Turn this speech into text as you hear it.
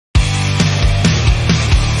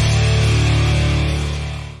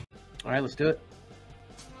All right, let's do it.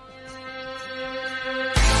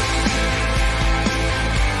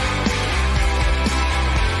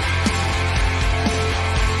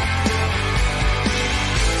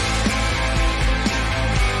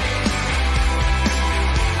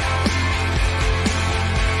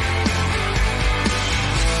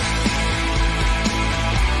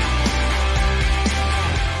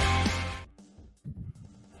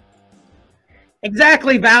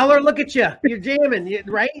 Exactly, Valor. Look at you. You're jamming,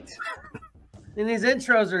 right? And these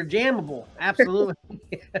intros are jammable. Absolutely.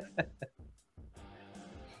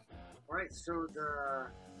 All right, so the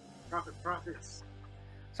profits.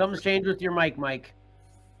 Something's changed with your mic, Mike.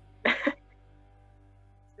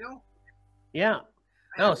 Still? Yeah.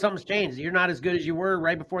 No, something's changed. You're not as good as you were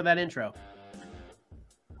right before that intro.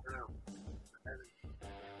 I don't know.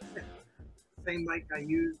 Same mic I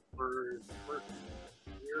used for the first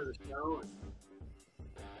year of the show.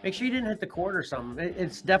 Make sure you didn't hit the cord or something.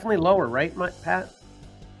 It's definitely lower, right, Pat?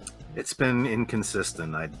 It's been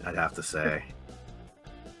inconsistent, I'd have to say.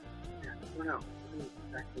 Yeah, I don't know.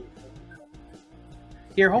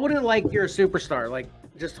 Here, hold it like you're a superstar. Like,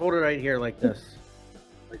 just hold it right here like this.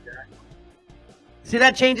 Like that. See,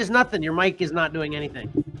 that changes nothing. Your mic is not doing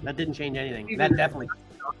anything. That didn't change anything. That definitely.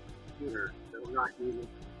 Computer, so we're not using.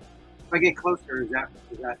 If I get closer, is that?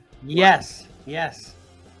 Yes. Yes.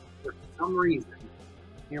 For some reason.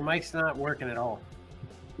 Your mic's not working at all.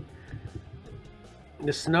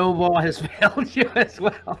 The snowball has failed you as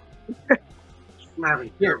well. I'm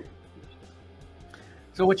having here.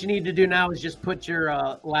 So what you need to do now is just put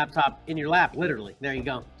your laptop in your lap, literally. There you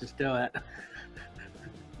go. Just do it.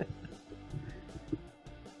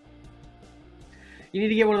 You need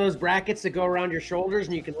to get one of those brackets that go around your shoulders,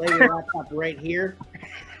 and you can lay your laptop right here.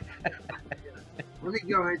 Let me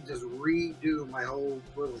go ahead and just redo my whole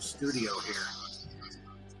little studio here.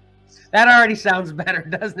 That already sounds better,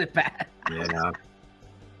 doesn't it, Pat? Yeah.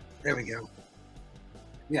 There we go.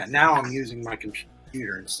 Yeah, now I'm using my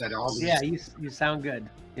computer instead of all these. Yeah, you sound good.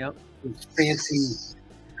 Yep. These fancy,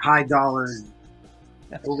 high-dollar,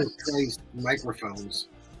 overpriced microphones.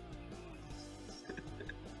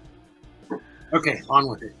 Okay, on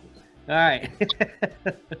with it. All right.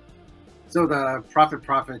 So the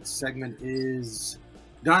profit segment is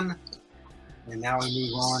done, and now we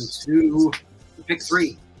move on to pick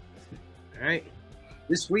 3. All right.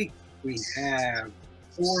 This week we have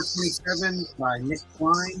 427 by Nick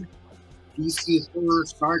Klein, DC Horror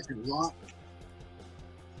Sergeant Rock.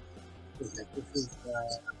 This is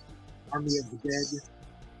Army of the Dead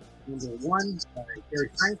 #1 by Gary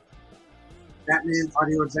Frank. Batman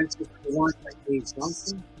Audio Adventures #1 by Dave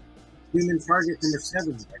Johnson. Human Target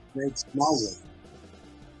 #7 by Greg Smallwood.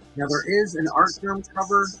 Now there is an art germ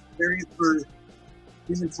cover variant for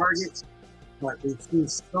Human Target, but we've seen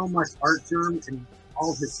so much art germ and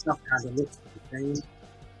all of his stuff kind of looks the same.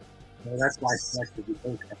 So that's why I selected the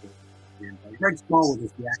old cover. And Greg Smallwood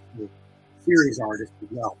is the actual series artist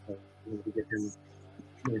as well, so to get him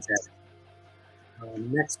that.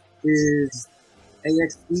 Next is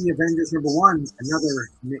AXE Avengers #1, another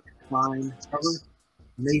Nick Klein cover.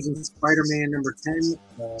 Amazing Spider-Man #10,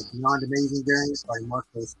 the Beyond Amazing variant by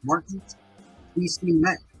Marcos Martin. DC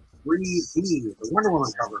Mech 3D, the Wonder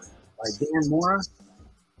Woman cover by Dan Mora.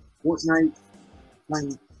 Fortnite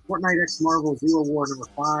X Marvel Zero War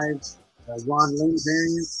 #5, the Ron Lim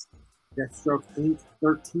variant. Deathstroke Inc.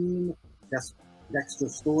 13, Dexter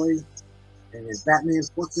Story. And Batman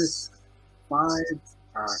Fortress 5,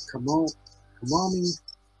 Kamomi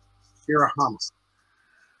Shirahama.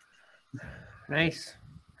 Nice.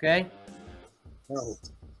 Okay. So,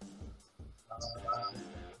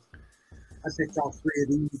 I picked all 3 of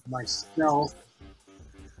these myself.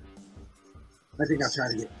 I think I'll try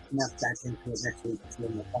to get Matt back into it next week to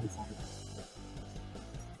win the fun time.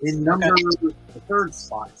 In the 3rd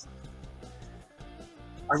spot,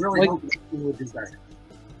 I really hope that he would do better.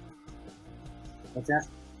 What's that?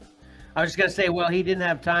 I was just going to say, well, he didn't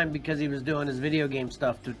have time because he was doing his video game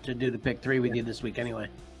stuff to do the pick 3 with you this week anyway.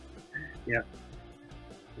 Yeah.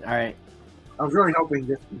 All right. I was really hoping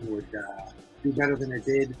this one would do better than it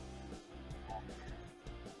did.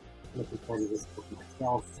 Looking forward to this book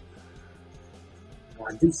myself.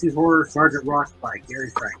 DC Horror Sergeant Rock by Gary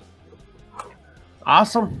Frank.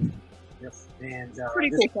 Awesome. Yep. And pretty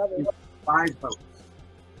cool cover. 5 votes.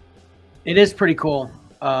 It is pretty cool.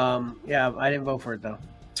 Yeah, I didn't vote for it though.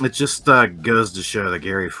 It just goes to show that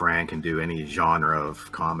Gary Frank can do any genre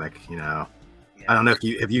of comic, Yeah. I don't know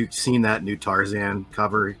if you've seen that new Tarzan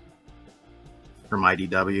cover from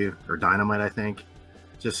IDW or Dynamite, I think.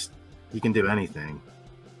 Just he can do anything.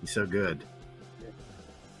 He's so good.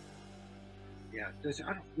 Yeah. Does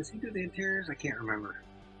he do the interiors? I can't remember.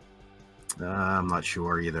 I'm not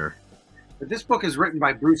sure either. But this book is written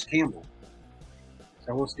by Bruce Campbell.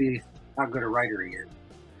 So we'll see how good a writer he is.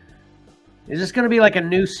 Is this going to be like a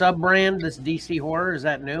new sub-brand, this DC Horror? Is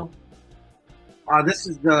that new? This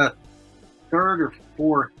is the third or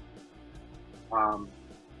fourth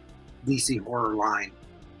DC Horror line.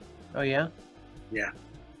 Oh, yeah? Yeah.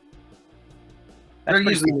 That's They're pretty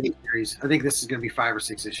usually cool. miniseries. I think this is going to be 5 or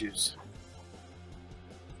 6 issues.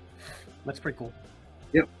 That's pretty cool.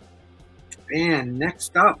 Yep. And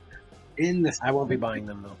next up in the... I won't be buying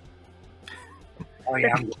them, though. Oh,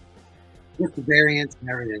 yeah. I'm with the variants and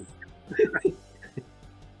everything.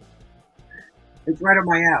 It's right up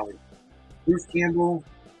my alley. Bruce Campbell,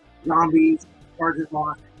 zombies, Sergeant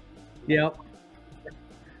Locke. Yep.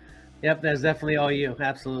 Yep, that's definitely all you.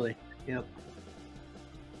 Absolutely. Yep.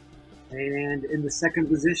 And in the second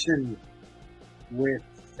position with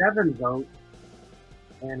 7 votes,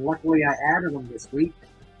 and luckily I added them this week,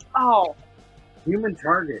 Oh, Human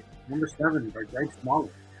Target, number 7 by Greg Smalley.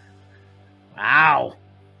 Wow.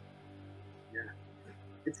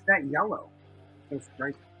 It's that yellow. So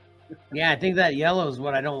striking. Yeah, I think that yellow is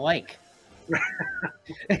what I don't like.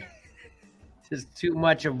 Just too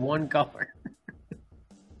much of one color.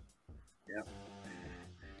 Yep.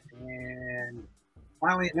 And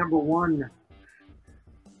finally at number 1,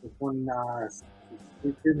 this one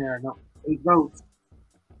it's in there. No, 8 votes.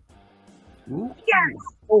 Ooh. yes.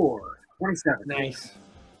 27. Nice.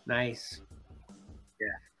 Nice.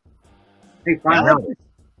 Hey, finally,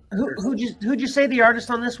 Who'd you say the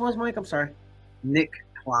artist on this was, Mike? I'm sorry. Nick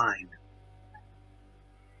Klein.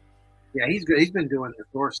 Yeah, he's good. He's been doing the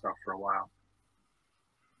Thor stuff for a while.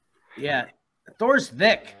 Yeah. Thor's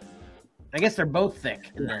thick. I guess they're both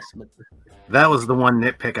thick in this. But... That was the one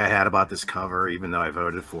nitpick I had about this cover, even though I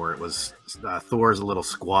voted for it, was Thor's a little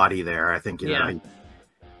squatty there. I think, you know,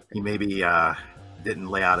 he maybe didn't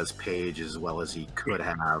lay out his page as well as he could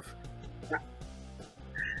have.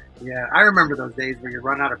 Yeah, I remember those days where you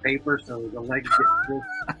run out of paper, so the legs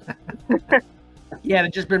get Yeah,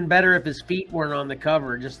 it'd just been better if his feet weren't on the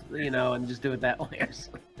cover, just, you know, and just do it that way. Or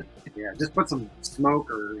something. Yeah, just put some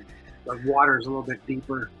smoke or the water's a little bit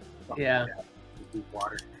deeper. Yeah. Like that. Deep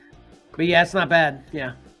water. But yeah, it's not bad.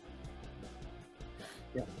 Yeah.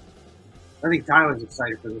 I think Tyler's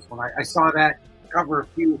excited for this one. I saw that cover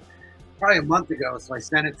probably a month ago, so I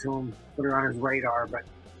sent it to him, put it on his radar, but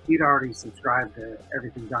he'd already subscribed to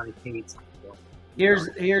everything Donnie Cates. So. Here's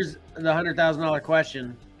the $100,000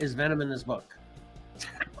 question: is Venom in this book?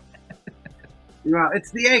 Well, it's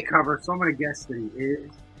the A cover, so I'm going to guess that he is.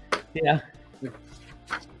 Yeah.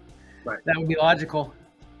 But That would be logical.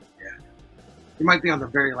 he might be on the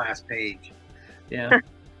very last page. Yeah.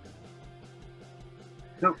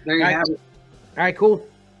 So there you All right. have it. All right, cool.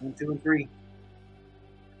 1, 2, and 3.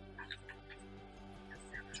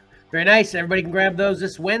 Very nice. Everybody can grab those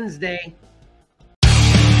this Wednesday.